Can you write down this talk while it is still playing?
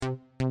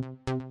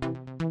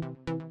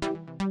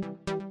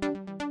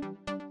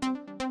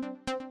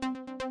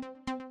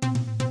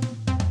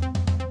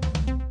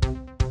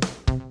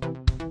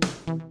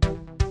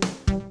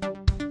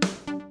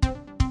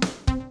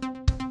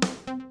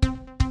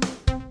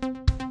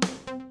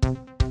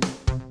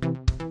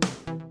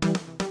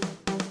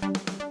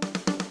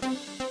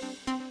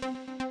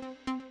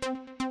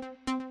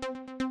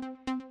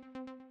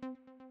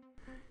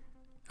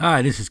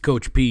Hi, this is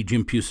Coach P,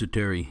 Jim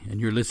Pusateri, and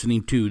you're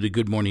listening to the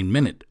Good Morning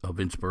Minute of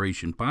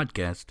Inspiration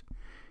podcast.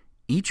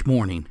 Each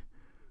morning,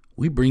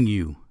 we bring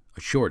you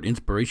a short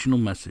inspirational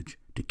message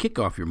to kick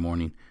off your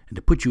morning and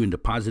to put you into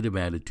positive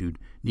attitude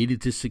needed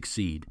to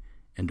succeed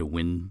and to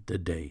win the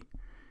day.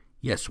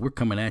 Yes, we're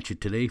coming at you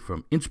today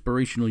from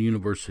Inspirational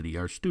University,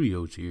 our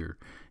studios here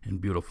in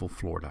beautiful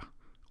Florida,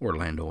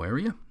 Orlando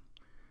area.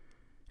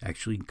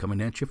 Actually,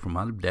 coming at you from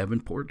out of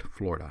Davenport,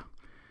 Florida.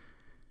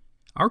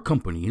 Our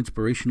company,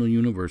 Inspirational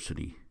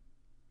University,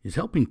 is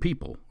helping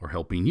people, or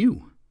helping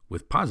you,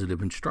 with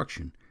positive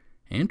instruction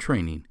and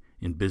training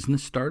in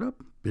business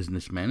startup,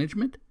 business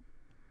management,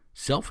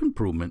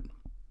 self-improvement,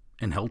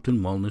 and health and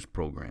wellness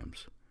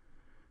programs.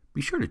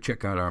 Be sure to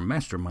check out our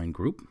mastermind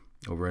group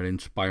over at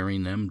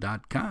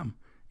inspiringthem.com,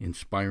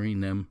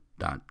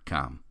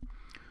 inspiringthem.com.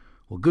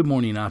 Well, good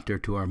morning out there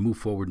to our Move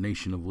Forward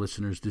Nation of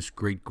listeners, this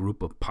great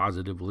group of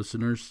positive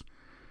listeners.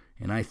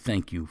 And I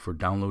thank you for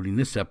downloading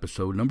this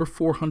episode, number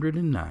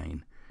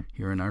 409,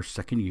 here in our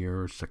second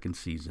year or second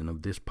season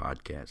of this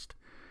podcast.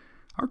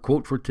 Our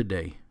quote for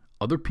today: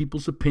 other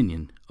people's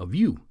opinion of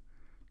you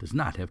does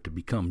not have to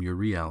become your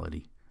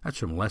reality. That's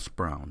from Les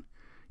Brown.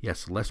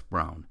 Yes, Les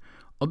Brown.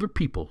 Other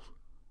people's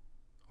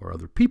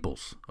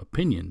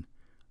opinion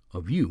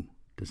of you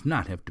does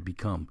not have to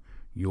become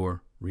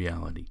your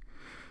reality.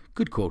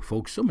 Good quote,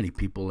 folks. So many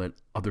people let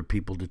other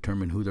people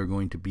determine who they're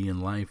going to be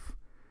in life,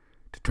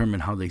 determine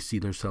how they see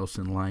themselves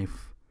in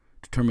life,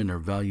 determine their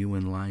value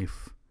in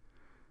life,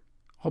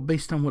 all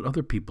based on what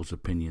other people's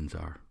opinions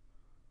are.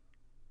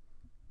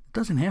 It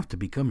doesn't have to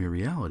become your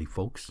reality,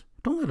 folks.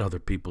 Don't let other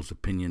people's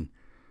opinion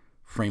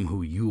frame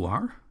who you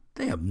are.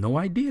 They have no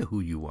idea who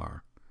you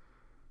are.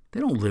 They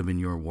don't live in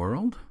your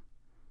world.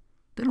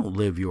 They don't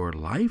live your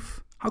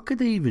life. How could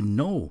they even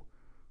know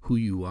who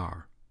you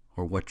are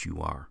or what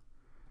you are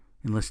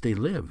unless they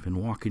live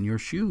and walk in your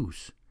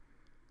shoes?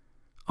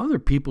 Other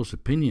people's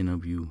opinion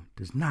of you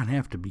does not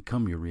have to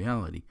become your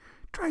reality.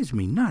 It drives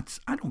me nuts.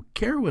 I don't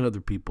care what other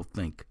people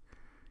think.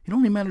 It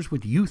only matters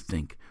what you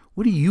think.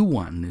 What do you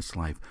want in this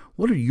life?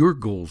 What are your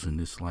goals in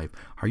this life?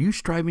 Are you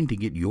striving to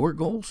get your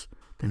goals?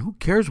 Then who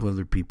cares what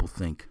other people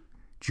think?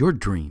 It's your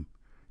dream.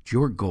 It's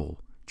your goal.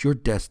 It's your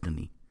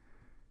destiny.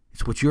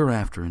 It's what you're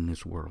after in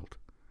this world.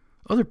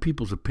 Other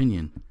people's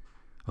opinion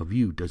of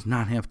you does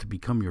not have to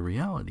become your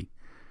reality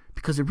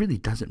because it really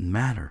doesn't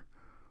matter.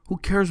 Who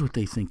cares what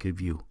they think of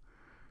you?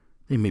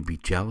 They may be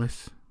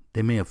jealous.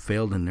 They may have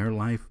failed in their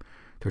life.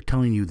 They're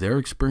telling you their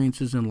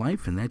experiences in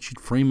life, and that should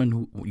frame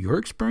on your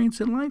experience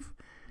in life?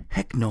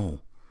 Heck no.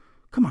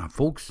 Come on,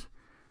 folks.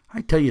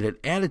 I tell you that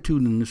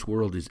attitude in this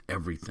world is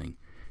everything.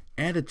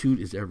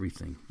 Attitude is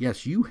everything.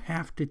 Yes, you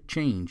have to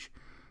change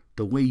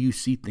the way you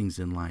see things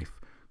in life.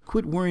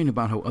 Quit worrying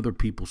about how other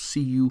people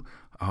see you,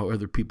 how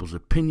other people's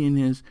opinion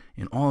is,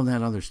 and all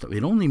that other stuff.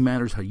 It only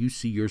matters how you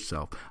see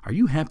yourself. Are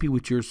you happy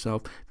with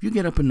yourself? If you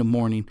get up in the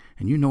morning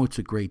and you know it's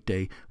a great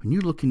day, when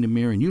you look in the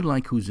mirror and you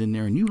like who's in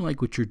there and you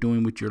like what you're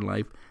doing with your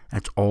life,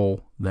 that's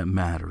all that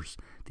matters.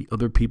 The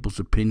other people's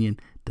opinion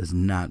does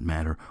not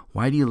matter.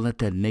 Why do you let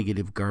that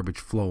negative garbage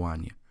flow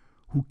on you?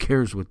 Who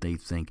cares what they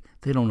think?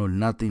 They don't know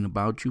nothing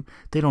about you.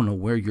 They don't know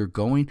where you're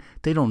going.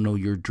 They don't know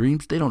your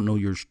dreams. They don't know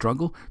your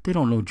struggle. They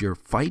don't know your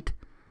fight.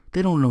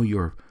 They don't know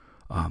your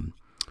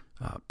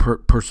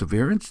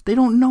perseverance. They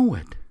don't know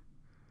it.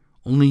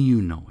 Only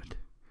you know it.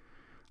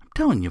 I'm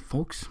telling you,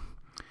 folks,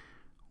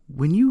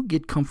 when you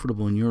get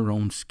comfortable in your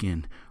own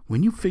skin,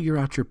 when you figure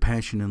out your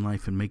passion in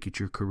life and make it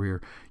your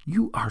career,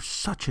 you are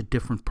such a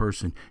different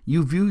person.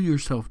 You view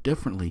yourself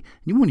differently.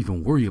 You won't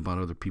even worry about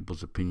other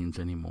people's opinions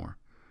anymore.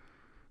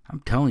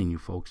 I'm telling you,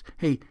 folks.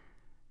 Hey,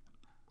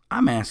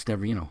 I'm asked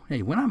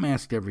when I'm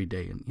asked every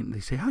day, and they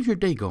say, how's your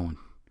day going?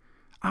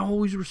 I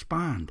always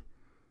respond,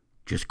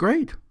 just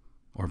great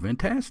or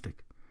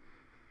fantastic.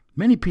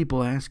 Many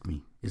people ask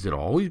me, is it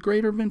always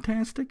great or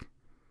fantastic?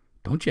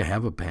 Don't you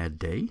have a bad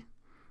day?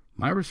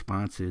 My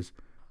response is,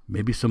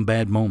 maybe some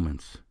bad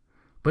moments,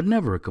 but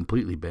never a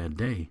completely bad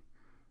day.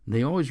 And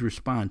they always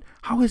respond,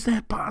 how is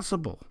that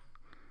possible?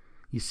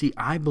 You see,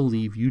 I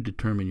believe you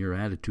determine your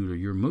attitude or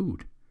your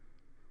mood.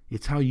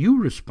 It's how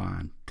you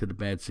respond to the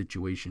bad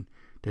situation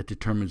that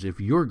determines if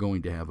you're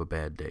going to have a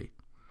bad day.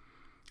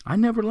 I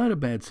never let a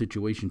bad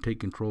situation take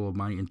control of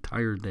my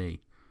entire day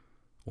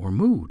or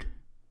mood.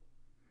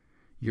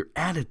 Your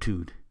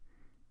attitude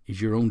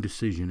is your own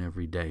decision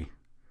every day.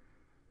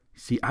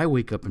 See, I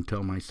wake up and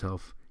tell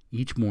myself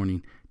each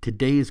morning,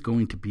 today is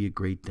going to be a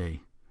great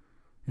day.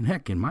 And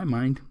heck, in my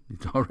mind,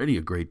 it's already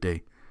a great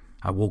day.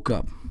 I woke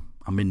up.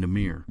 I'm in the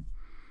mirror.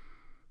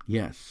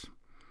 Yes,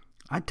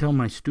 I tell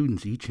my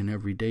students each and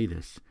every day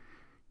this.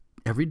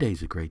 Every day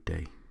is a great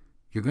day.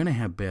 You're going to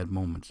have bad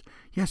moments.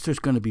 Yes, there's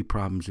going to be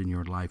problems in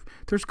your life.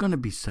 There's going to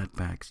be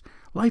setbacks.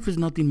 Life is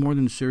nothing more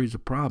than a series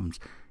of problems.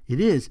 It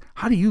is,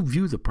 how do you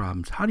view the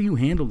problems? How do you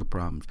handle the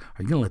problems?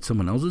 Are you going to let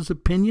someone else's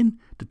opinion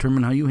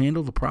determine how you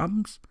handle the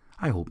problems?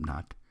 I hope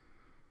not.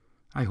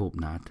 I hope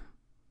not.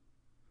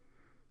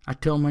 I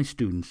tell my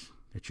students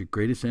that your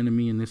greatest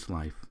enemy in this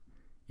life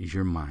is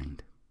your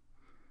mind.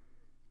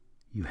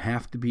 You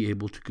have to be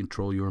able to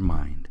control your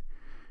mind.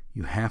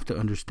 You have to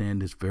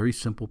understand this very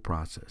simple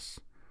process.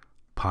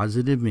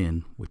 Positive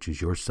in, which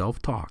is your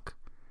self-talk,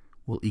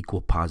 will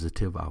equal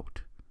positive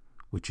out,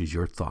 which is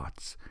your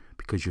thoughts.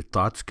 Because your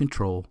thoughts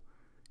control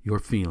your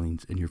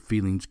feelings, and your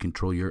feelings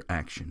control your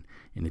action.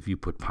 And if you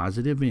put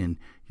positive in,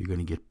 you're going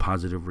to get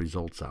positive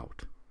results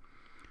out.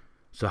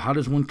 So how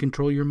does one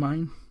control your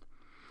mind?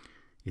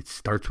 It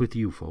starts with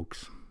you,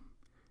 folks.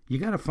 You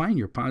got to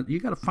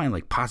find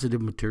like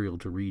positive material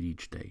to read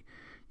each day.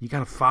 You got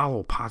to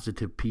follow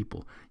positive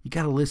people. You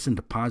got to listen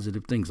to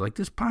positive things like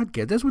this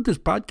podcast. That's what this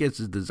podcast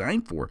is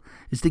designed for,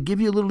 is to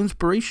give you a little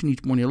inspiration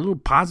each morning, a little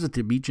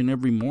positive each and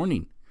every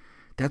morning.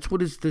 That's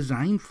what it's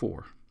designed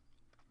for.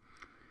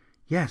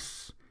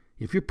 Yes,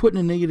 if you're put in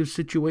a negative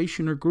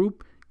situation or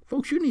group,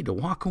 folks, you need to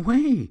walk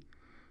away.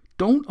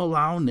 Don't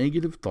allow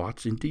negative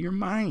thoughts into your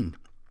mind.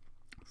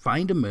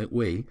 Find a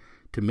way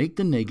to make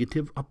the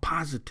negative a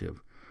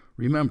positive.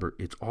 Remember,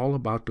 it's all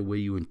about the way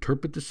you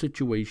interpret the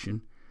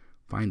situation.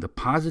 Find the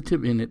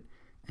positive in it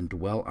and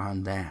dwell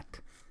on that.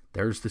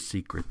 There's the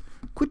secret.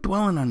 Quit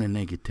dwelling on the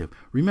negative.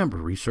 Remember,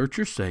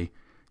 researchers say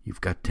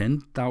you've got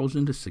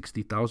 10,000 to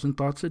 60,000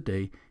 thoughts a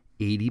day.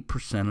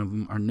 80% of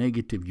them are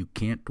negative. You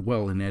can't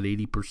dwell in that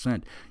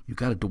 80%. You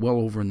got to dwell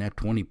over in that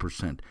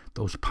 20%,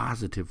 those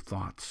positive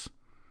thoughts.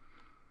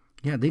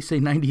 Yeah, they say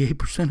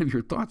 98% of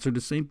your thoughts are the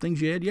same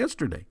things you had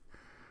yesterday.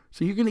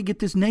 So you're going to get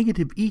this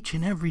negative each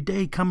and every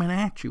day coming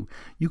at you.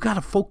 You got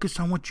to focus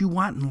on what you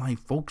want in life,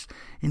 folks,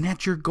 and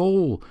that's your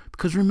goal.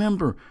 Because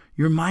remember,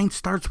 your mind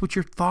starts with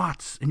your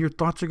thoughts, and your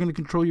thoughts are going to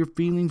control your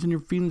feelings, and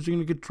your feelings are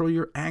going to control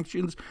your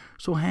actions.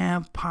 So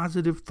have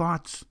positive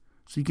thoughts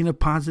so you can have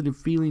positive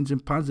feelings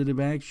and positive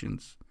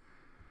actions.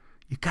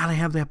 You got to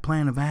have that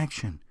plan of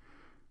action.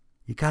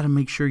 You got to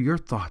make sure your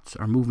thoughts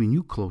are moving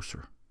you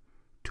closer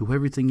to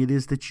everything it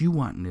is that you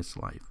want in this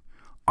life.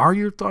 Are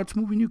your thoughts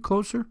moving you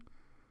closer?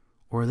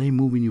 Or are they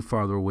moving you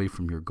farther away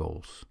from your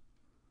goals?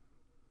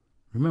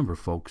 Remember,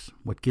 folks,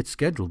 what gets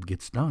scheduled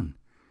gets done.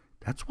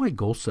 That's why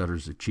goal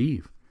setters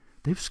achieve.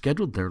 They've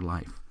scheduled their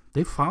life.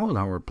 They've followed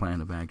our plan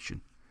of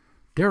action.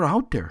 They're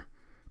out there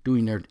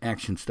doing their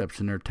action steps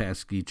and their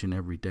tasks each and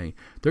every day.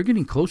 They're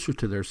getting closer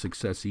to their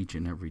success each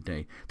and every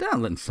day. They're not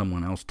letting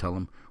someone else tell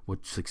them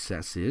what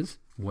success is,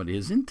 what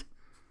isn't.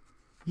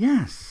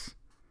 Yes.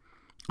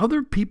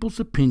 Other people's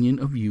opinion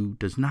of you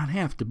does not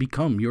have to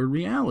become your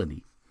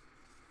reality.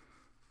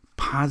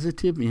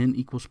 Positive in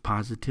equals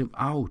positive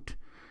out.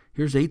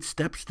 Here's 8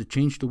 steps to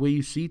change the way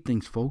you see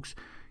things, folks.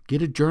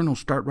 Get a journal.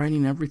 Start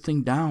writing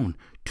everything down.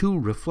 2,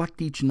 reflect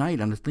each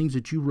night on the things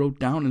that you wrote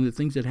down and the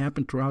things that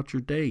happened throughout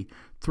your day.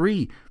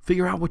 3,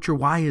 figure out what your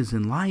why is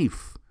in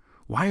life.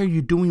 Why are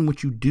you doing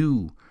what you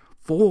do?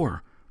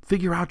 4,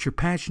 figure out your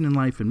passion in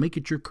life and make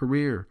it your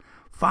career.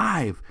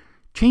 5,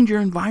 change your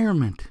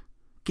environment.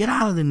 Get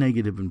out of the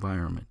negative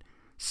environment.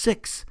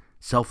 6,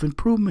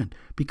 self-improvement.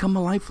 Become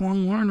a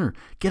lifelong learner.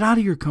 Get out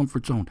of your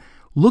comfort zone.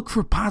 Look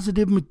for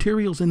positive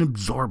materials and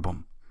absorb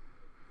them.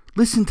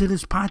 Listen to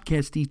this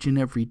podcast each and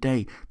every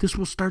day. This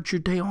will start your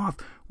day off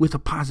with a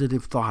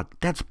positive thought.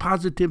 That's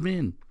positive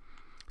in.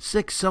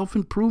 6,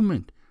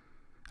 self-improvement.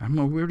 We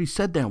already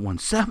said that one.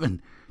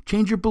 7,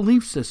 change your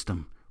belief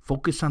system.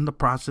 Focus on the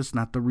process,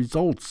 not the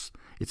results.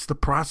 It's the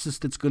process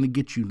that's going to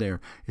get you there.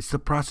 It's the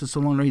process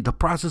along the way. The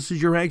process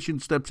is your action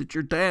steps. It's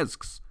your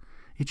tasks.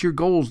 It's your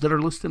goals that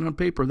are listed on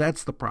paper.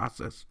 That's the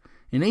process.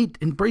 And 8,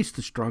 embrace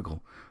the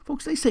struggle.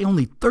 Folks, they say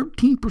only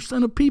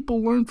 13% of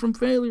people learn from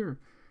failure.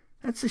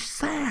 That's just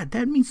sad.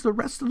 That means the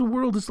rest of the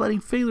world is letting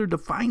failure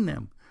define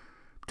them.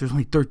 But there's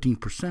only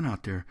 13%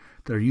 out there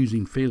that are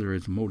using failure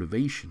as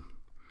motivation.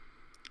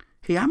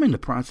 Hey, I'm in the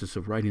process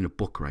of writing a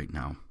book right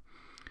now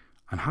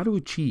on how to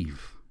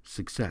achieve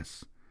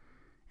success.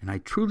 And I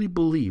truly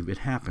believe it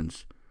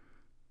happens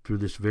through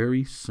this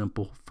very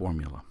simple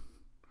formula.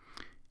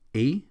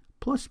 A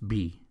plus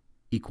B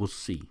equals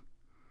C.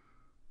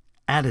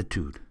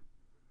 Attitude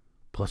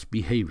plus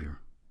behavior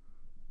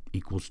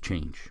equals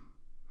change.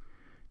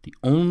 The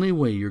only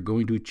way you're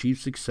going to achieve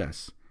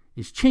success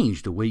is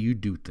change the way you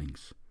do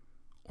things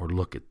or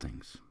look at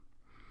things.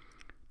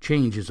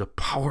 Change is a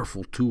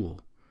powerful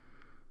tool,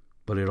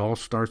 but it all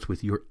starts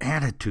with your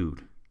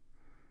attitude.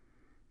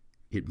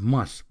 It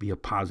must be a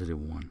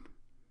positive one.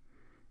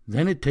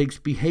 Then it takes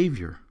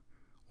behavior,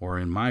 or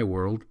in my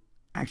world,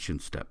 action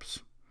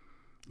steps.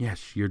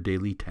 Yes, your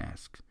daily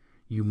tasks.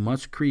 You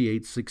must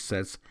create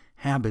success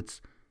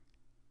habits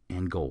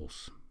and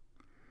goals.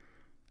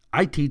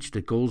 I teach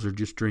that goals are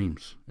just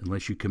dreams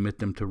unless you commit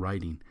them to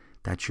writing.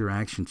 That's your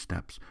action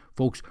steps.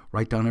 Folks,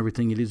 write down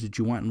everything it is that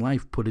you want in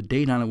life. Put a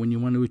date on it when you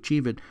want to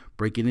achieve it.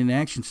 Break it into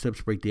action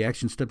steps. Break the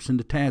action steps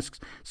into tasks.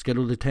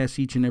 Schedule the tasks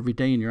each and every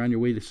day, and you're on your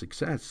way to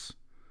success.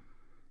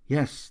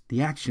 Yes,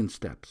 the action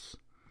steps.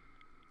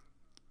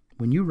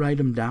 When you write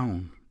them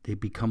down, they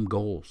become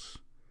goals.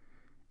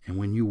 And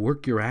when you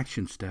work your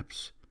action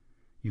steps,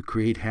 you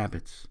create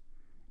habits.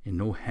 And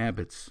no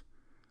habits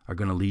are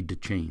going to lead to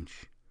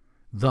change.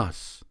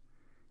 Thus,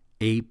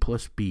 A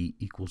plus B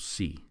equals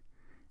C.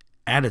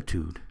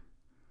 Attitude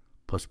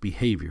plus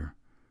behavior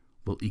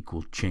will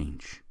equal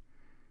change.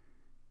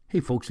 Hey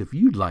folks, if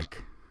you'd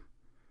like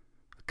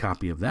a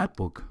copy of that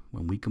book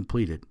when we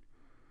complete it,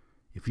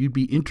 if you'd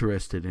be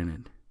interested in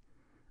it,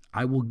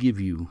 I will give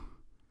you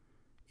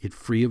it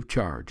free of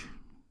charge.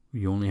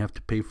 You only have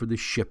to pay for the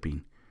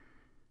shipping.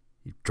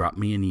 You drop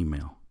me an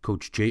email,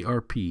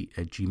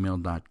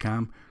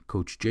 coachjrp@gmail.com,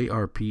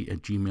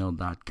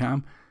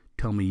 coachjrp@gmail.com.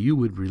 Tell me you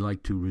would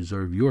like to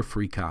reserve your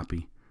free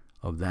copy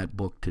of that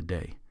book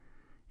today.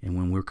 And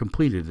when we're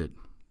completed it,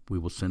 we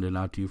will send it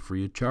out to you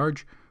free of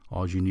charge.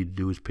 All you need to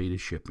do is pay the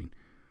shipping.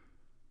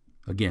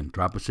 Again,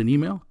 drop us an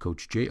email,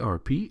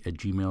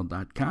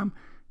 coachjrp@gmail.com.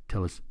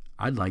 Tell us,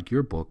 I'd like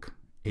your book,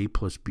 A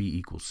plus B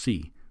equals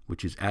C,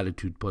 which is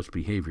attitude plus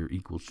behavior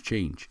equals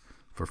change,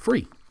 for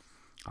free.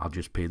 I'll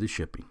just pay the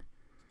shipping.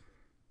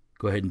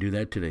 Go ahead and do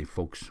that today,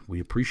 folks. We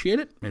appreciate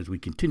it as we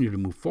continue to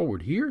move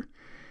forward here.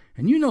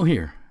 And you know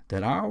here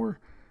that our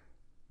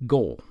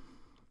goal,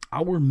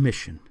 our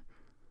mission,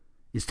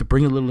 is to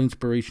bring a little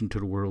inspiration to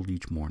the world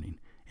each morning.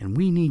 And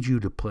we need you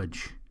to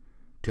pledge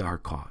to our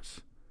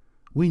cause.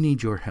 We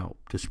need your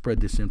help to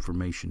spread this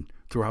information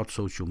throughout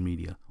social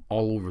media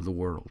all over the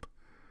world,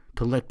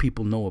 to let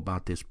people know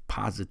about this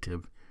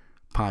positive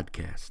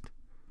podcast,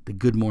 the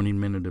Good Morning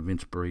Minute of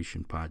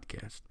Inspiration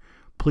podcast.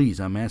 Please,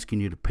 I'm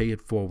asking you to pay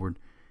it forward.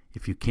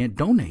 If you can't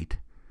donate,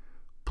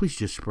 please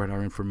just spread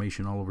our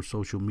information all over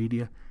social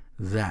media.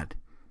 That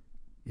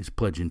is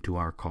pledging to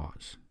our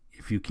cause.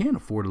 If you can't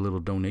afford a little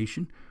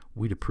donation,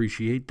 we'd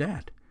appreciate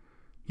that.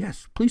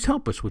 Yes, please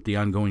help us with the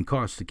ongoing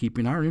costs to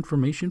keeping our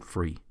information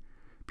free,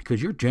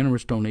 because your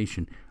generous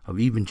donation of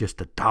even just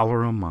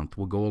 $1 a month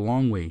will go a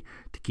long way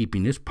to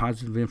keeping this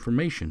positive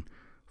information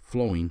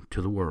flowing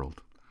to the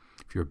world.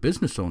 If you're a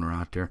business owner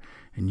out there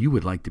and you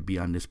would like to be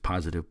on this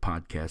positive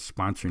podcast,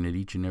 sponsoring it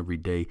each and every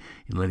day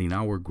and letting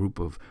our group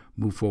of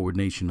Move Forward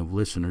Nation of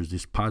listeners,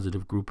 this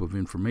positive group of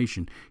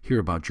information, hear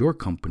about your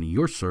company,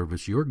 your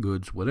service, your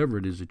goods, whatever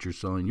it is that you're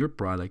selling, your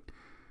product,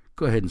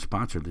 go ahead and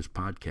sponsor this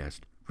podcast.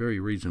 Very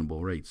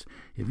reasonable rates.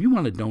 If you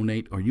want to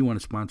donate or you want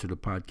to sponsor the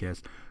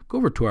podcast, go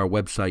over to our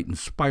website,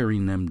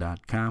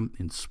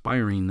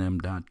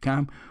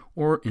 inspiringthem.com,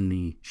 or in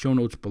the show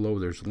notes below,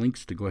 there's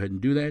links to go ahead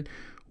and do that.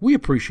 We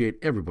appreciate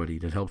everybody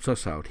that helps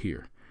us out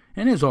here.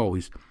 And as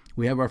always,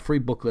 we have our free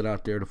booklet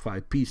out there, The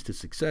 5 Ps to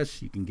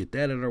Success. You can get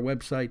that at our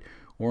website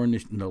or in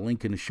the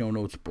link in the show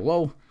notes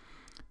below.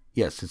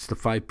 Yes, it's The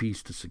 5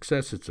 Ps to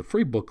Success. It's a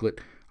free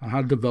booklet on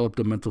how to develop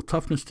the mental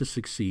toughness to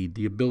succeed,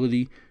 the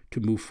ability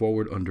to move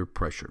forward under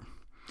pressure.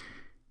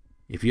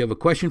 If you have a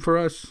question for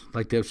us,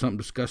 like to have something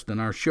discussed on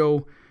our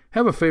show,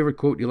 have a favorite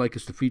quote you'd like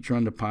us to feature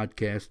on the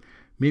podcast,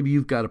 maybe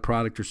you've got a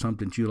product or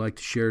something that you'd like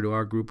to share to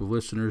our group of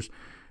listeners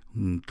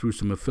through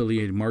some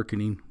affiliated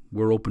marketing,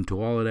 we're open to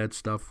all of that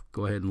stuff.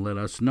 Go ahead and let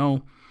us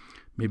know.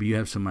 Maybe you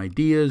have some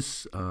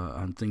ideas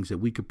on things that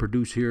we could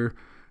produce here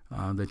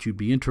that you'd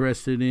be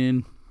interested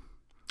in.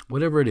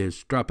 Whatever it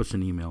is, drop us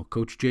an email,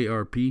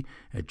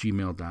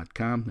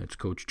 coachjrp@gmail.com. That's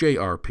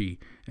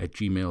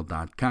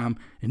coachjrp@gmail.com.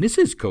 And this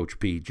is Coach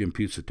P, Jim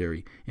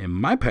Pusateri, and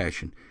my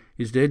passion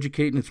is to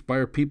educate and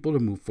inspire people to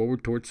move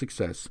forward towards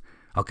success.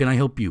 How can I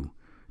help you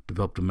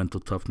develop the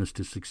mental toughness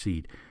to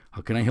succeed?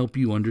 How can I help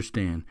you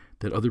understand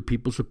that other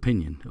people's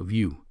opinion of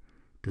you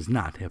does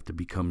not have to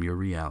become your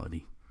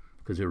reality?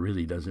 Because it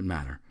really doesn't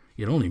matter.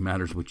 It only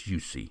matters what you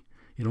see.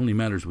 It only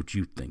matters what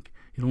you think.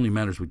 It only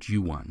matters what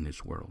you want in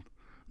this world.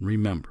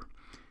 Remember,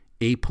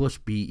 A plus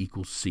B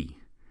equals C.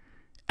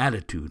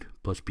 Attitude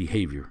plus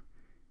behavior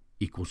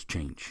equals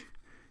change.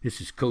 This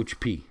is Coach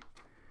P.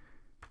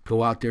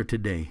 Go out there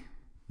today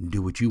and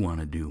do what you want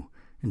to do,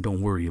 and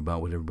don't worry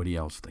about what everybody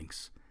else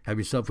thinks. Have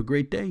yourself a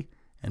great day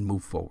and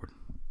move forward.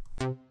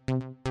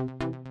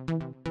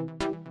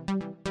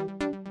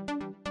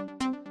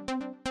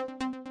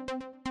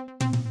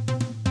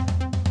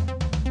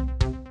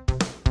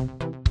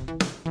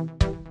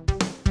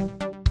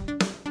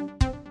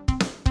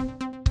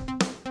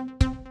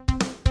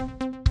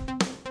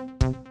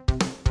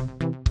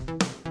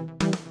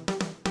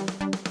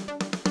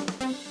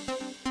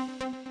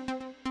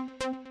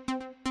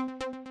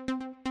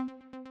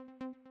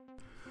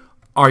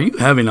 Are you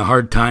having a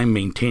hard time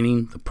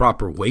maintaining the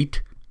proper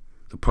weight,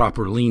 the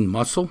proper lean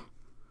muscle?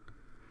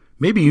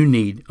 Maybe you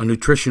need a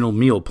nutritional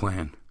meal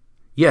plan.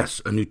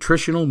 Yes, a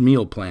nutritional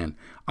meal plan.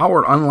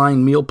 Our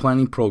online meal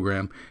planning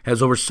program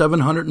has over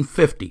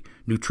 750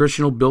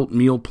 nutritional built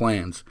meal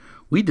plans.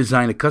 We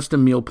design a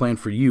custom meal plan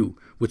for you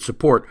with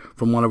support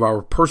from one of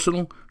our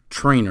personal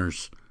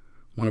trainers.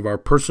 One of our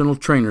personal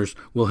trainers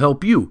will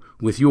help you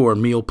with your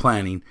meal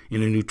planning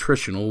in a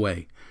nutritional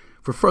way.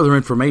 For further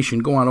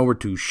information, go on over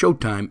to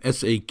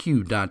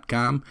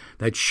ShowtimeSAQ.com.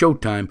 That's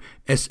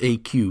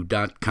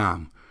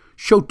ShowtimeSAQ.com.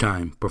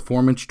 Showtime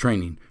Performance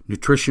Training,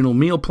 Nutritional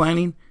Meal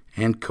Planning,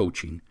 and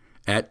Coaching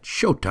at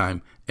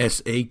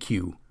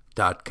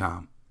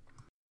ShowtimeSAQ.com.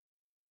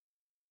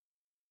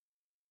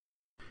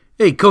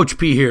 Hey, Coach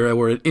P here.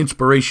 We're at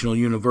Inspirational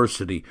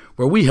University,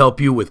 where we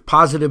help you with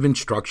positive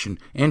instruction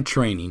and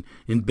training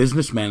in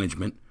business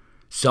management,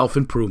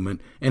 self-improvement,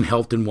 and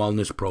health and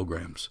wellness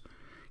programs.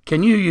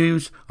 Can you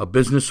use a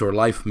business or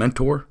life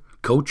mentor,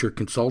 coach, or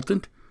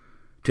consultant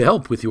to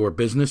help with your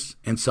business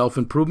and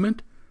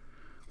self-improvement?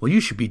 Well, you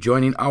should be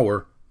joining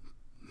our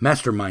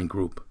mastermind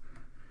group.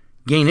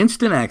 Gain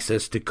instant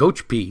access to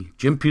Coach P,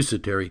 Jim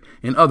Pusateri,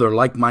 and other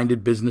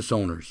like-minded business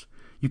owners.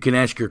 You can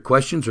ask your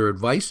questions or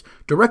advice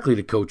directly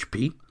to Coach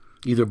P,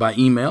 either by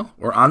email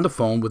or on the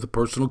phone with a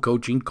personal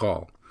coaching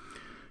call.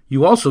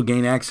 You also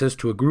gain access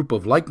to a group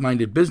of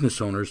like-minded business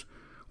owners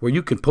where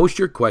you can post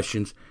your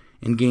questions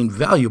and gain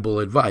valuable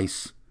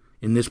advice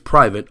in this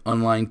private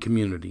online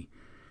community.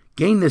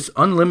 Gain this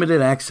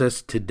unlimited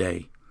access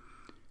today.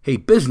 Hey,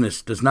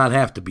 business does not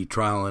have to be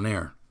trial and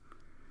error.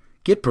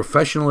 Get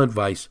professional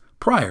advice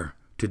prior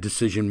to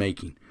decision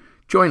making.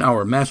 Join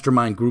our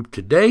mastermind group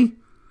today.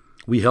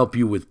 We help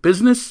you with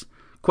business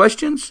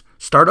questions,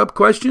 startup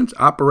questions,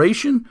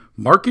 operation,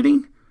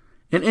 marketing,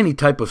 and any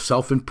type of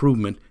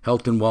self-improvement,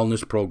 health, and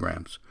wellness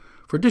programs.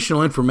 For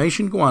additional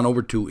information, go on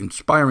over to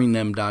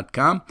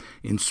inspiringthem.com,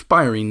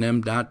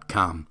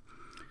 inspiringthem.com.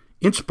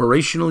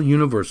 Inspirational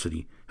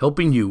University,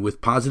 helping you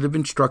with positive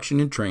instruction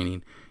and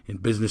training in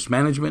business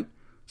management,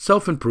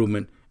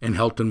 self-improvement, and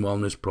health and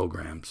wellness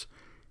programs.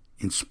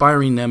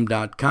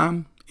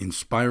 inspiringthem.com,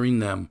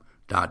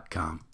 inspiringthem.com.